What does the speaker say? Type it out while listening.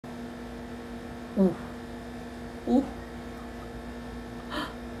Ooh. Ooh. Oh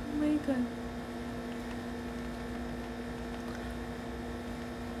my God.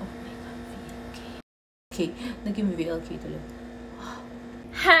 Oh my God, VLK. Okay, naging VLK tuloy.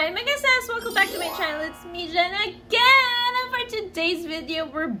 Hi mga sis! Welcome back to my channel. It's me, Jen, again! And for today's video,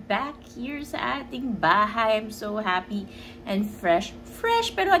 we're back here sa ating bahay. I'm so happy and fresh.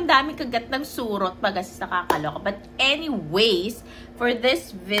 Fresh, pero ang daming kagat ng surot baga sis, nakakaloka. But anyways, for this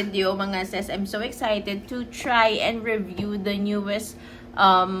video, mga sis, I'm so excited to try and review the newest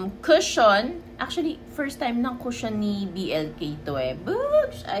cushion. Actually, first time ng cushion ni BLK to eh.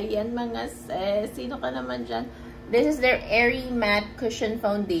 Boosh! Ayan mga sis. Sino ka naman dyan? This is their Airy Matte Cushion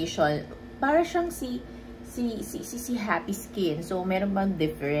Foundation. Para siyang si Happy Skin. So, meron bang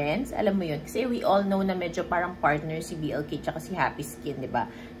difference? Alam mo yun. Kasi we all know na medyo parang partner si BLK tsaka si Happy Skin, di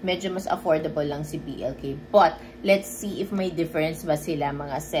ba? Medyo mas affordable lang si BLK. But, let's see if may difference ba sila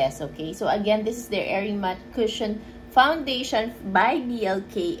mga sis, okay? So, again, this is their Airy Matte Cushion Foundation by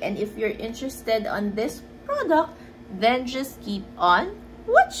BLK. And if you're interested on this product, then just keep on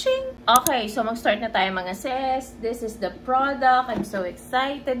watching. Okay, so mag-start na tayo mga sis. This is the product. I'm so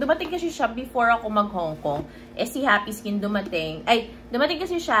excited. Dumating kasi siya before ako mag-Hong Kong. Eh si Happy Skin dumating. Ay, dumating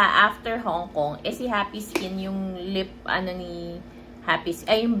kasi siya after Hong Kong. Eh si Happy Skin yung lip, ni Happy Skin.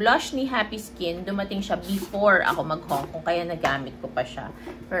 Ay, yung blush ni Happy Skin, dumating siya before ako mag-Hong Kong. Kaya nagamit ko pa siya.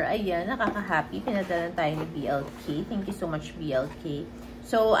 Pero ayan, nakaka-happy. Pinadalan tayo ni BLK. Thank you so much, BLK.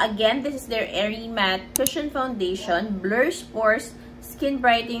 So, again, this is their Airy Matte Cushion Foundation. Blurs Pores Skin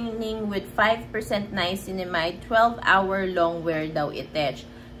Brightening with 5% niacinamide, 12-hour long wear daw itech.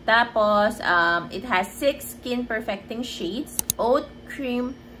 Tapos, it has 6 skin perfecting shades, oat,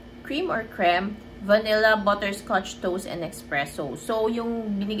 cream or creme, vanilla, butterscotch, toast, and espresso. So,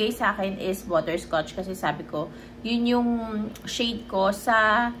 yung binigay sa akin is butterscotch kasi sabi ko, yun yung shade ko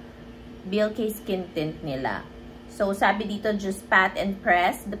sa BLK skin tint nila. So, sabi dito, just pat and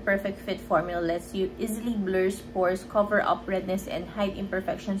press. The perfect fit formula lets you easily blur pores, cover up redness, and hide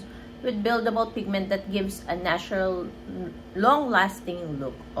imperfections with buildable pigment that gives a natural, long-lasting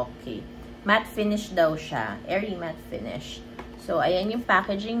look. Okay. Matte finish daw siya. Airy matte finish. So, ayan yung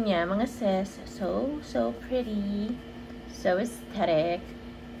packaging niya, mga sis. So pretty. So aesthetic.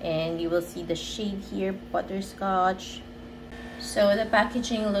 And you will see the shade here, butterscotch. So, the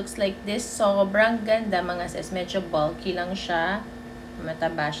packaging looks like this. Sobrang ganda mga sis. Medyo bulky lang siya.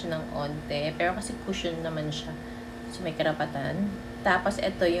 Mataba siya ng onte. Pero kasi cushion naman siya. So, may karapatan. Tapos,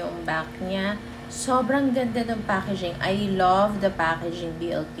 ito yung back niya. Sobrang ganda ng packaging. I love the packaging,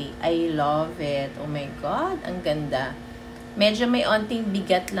 BLK. I love it. Oh my God. Ang ganda. Medyo may onting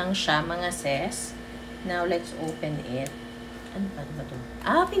bigat lang siya mga sis. Now, let's open it. Ano ba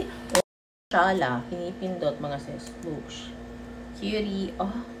ito? Shala. Pinipindot mga sis. Boosh. Cutie.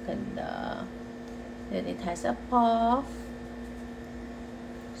 Oh, ganda. Then it has a puff.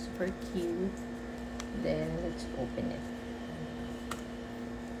 Super cute. Then, let's open it.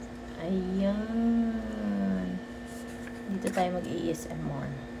 Ayan. Dito tayo mag-ASMR.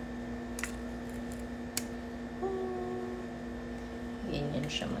 Ganyan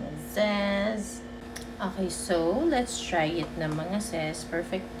siya mga sis. Okay, so, let's try it na mga sis.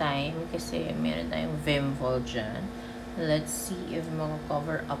 Perfect time kasi meron tayong Vimvol dyan. Let's see if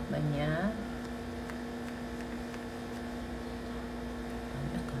maka-cover up ba niya.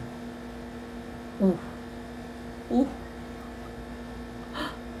 Oh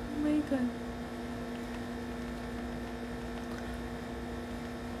my God.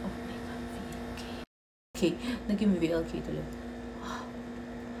 Oh my God, VLK. Okay, naging VLK tuloy.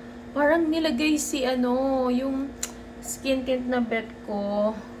 Parang nilagay si yung skin tint na bet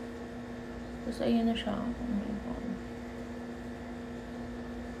ko. Tapos ayan na siya. Oh my God.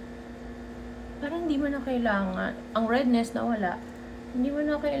 Parang hindi mo na kailangan. Ang redness na wala. Hindi mo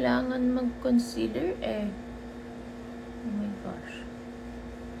na kailangan mag-consider eh. Oh my gosh.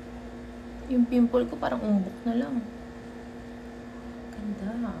 Yung pimple ko parang umbok na lang.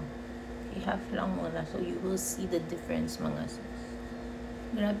 Ganda. Okay, half lang muna. So, you will see the difference mga sis.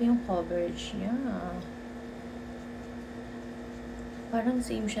 Grabe yung coverage niya. Parang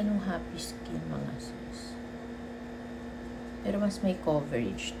same siya nung Happy Skin mga sis. Pero mas may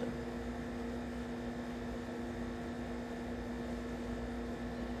coverage to.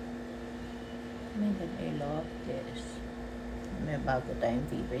 Oh my God, I love this. May bago tayong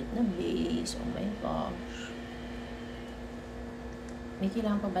favorite na base. Oh my gosh. May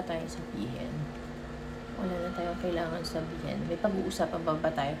kailangan pa ba tayo sabihin? Wala na tayong kailangan sabihin. May pag-uusapan ba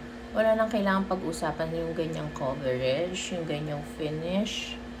tayo? Wala nang kailangan pag-uusapan yung ganyang coverage, yung ganyang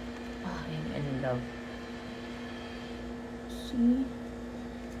finish. I'm in love. See?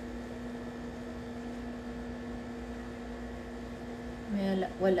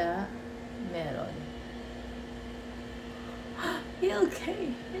 Wala. Meron. BLK!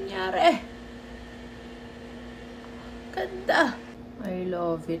 Nangyari! Ganda! I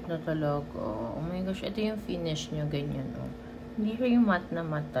love it na talaga. Oh my gosh, ito yung finish niya, ganyan, oh. Hindi siya yung matte na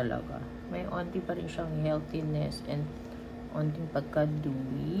matte talaga. May onti pa rin siyang healthiness and onting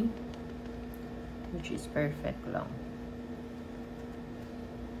pagka-dewy, which is perfect lang.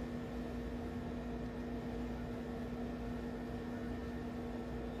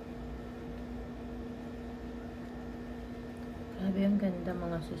 Grabe, ang ganda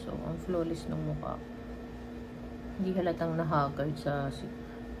mga sis. Oh, ang flawless ng mukha. Hindi halatang na-haggard sa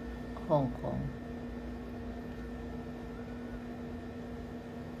Hong Kong.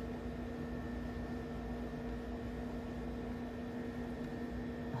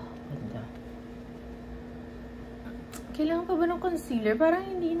 Oh, ganda. Kailangan pa ba ng concealer? Parang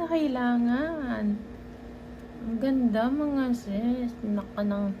hindi na kailangan. Ang ganda mga sis. Naka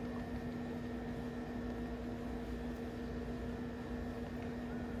ng...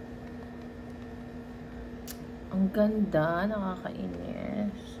 Ang ganda,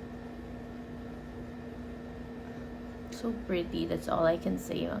 nakakainis. So pretty, that's all I can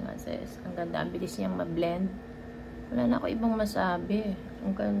say mga sis. Ang ganda, ang bilis niyang ma-blend. Wala na ako ibang masabi.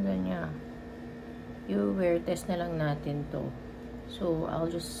 Ang ganda niya. You wear test na lang natin to. So,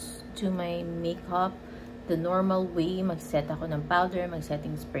 I'll just do my makeup the normal way. Mag-set ako ng powder,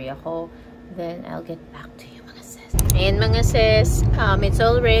 mag-setting spray ako. Then, I'll get back to you mga sis. Ayan mga sis, it's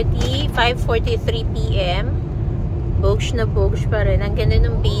already 5:43 PM. Bogs na bogs pa rin. Ang ganda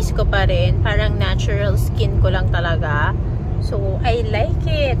ng base ko pa rin. Parang natural skin ko lang talaga. So, I like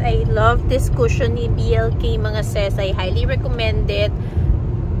it. I love this cushion ni BLK mga sis. I highly recommend it.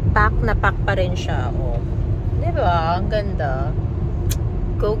 Pack na pack pa rin siya. Oh. Diba? Ang ganda.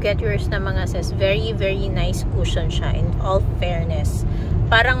 Go get yours na mga sis. Very, very nice cushion siya. In all fairness.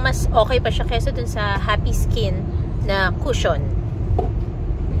 Parang mas okay pa siya kesa dun sa Happy Skin na cushion.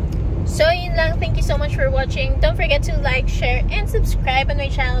 So, yun lang. Thank you so much for watching. Don't forget to like, share, and subscribe on my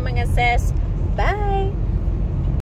channel, mga sis. Bye!